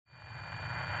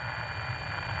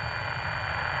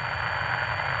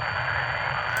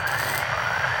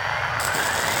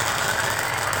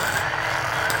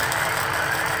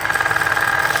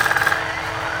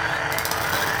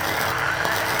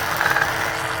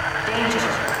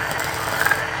Danger.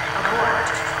 Abort.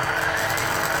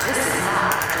 This is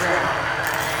not drill.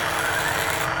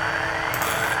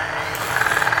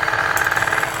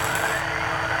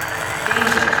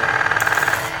 Danger.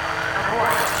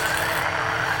 Abort.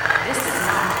 This is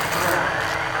not drill.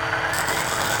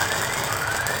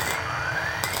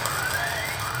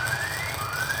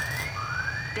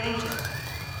 Danger.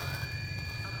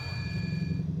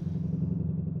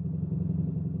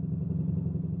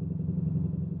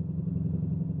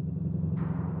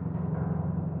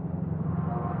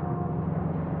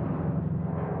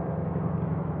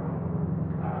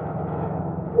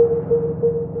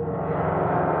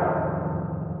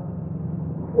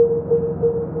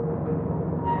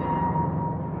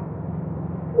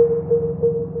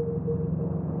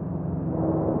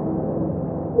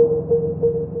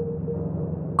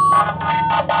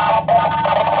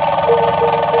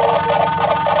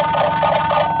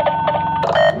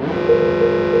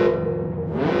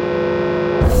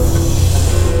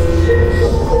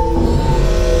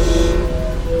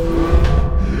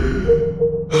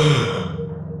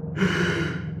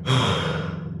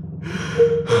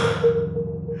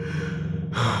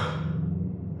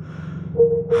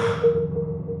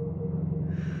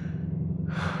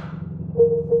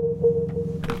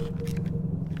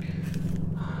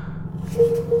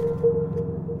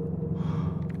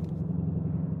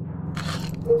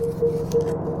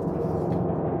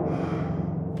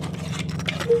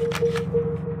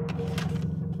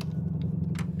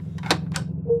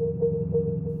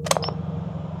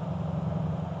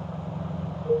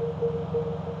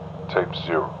 Tape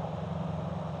 0.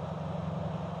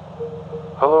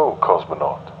 Hello,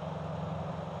 cosmonaut.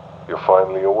 You're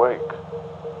finally awake.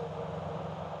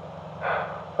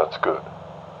 That's good.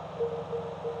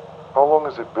 How long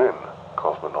has it been,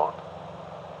 cosmonaut?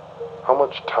 How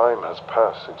much time has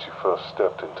passed since you first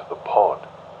stepped into the pod?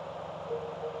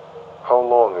 How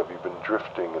long have you been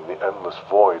drifting in the endless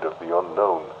void of the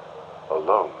unknown,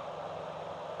 alone?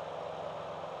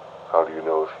 How do you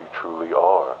know if you truly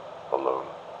are alone?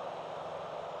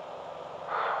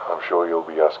 I'm sure you'll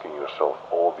be asking yourself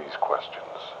all these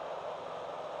questions.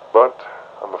 But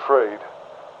I'm afraid,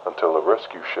 until a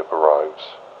rescue ship arrives,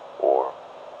 or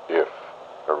if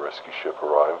a rescue ship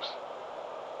arrives,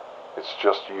 it's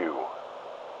just you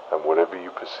and whatever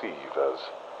you perceive as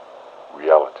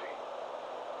reality.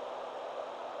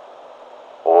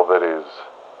 All that is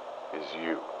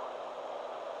you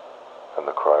and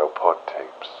the cryopod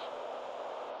tapes.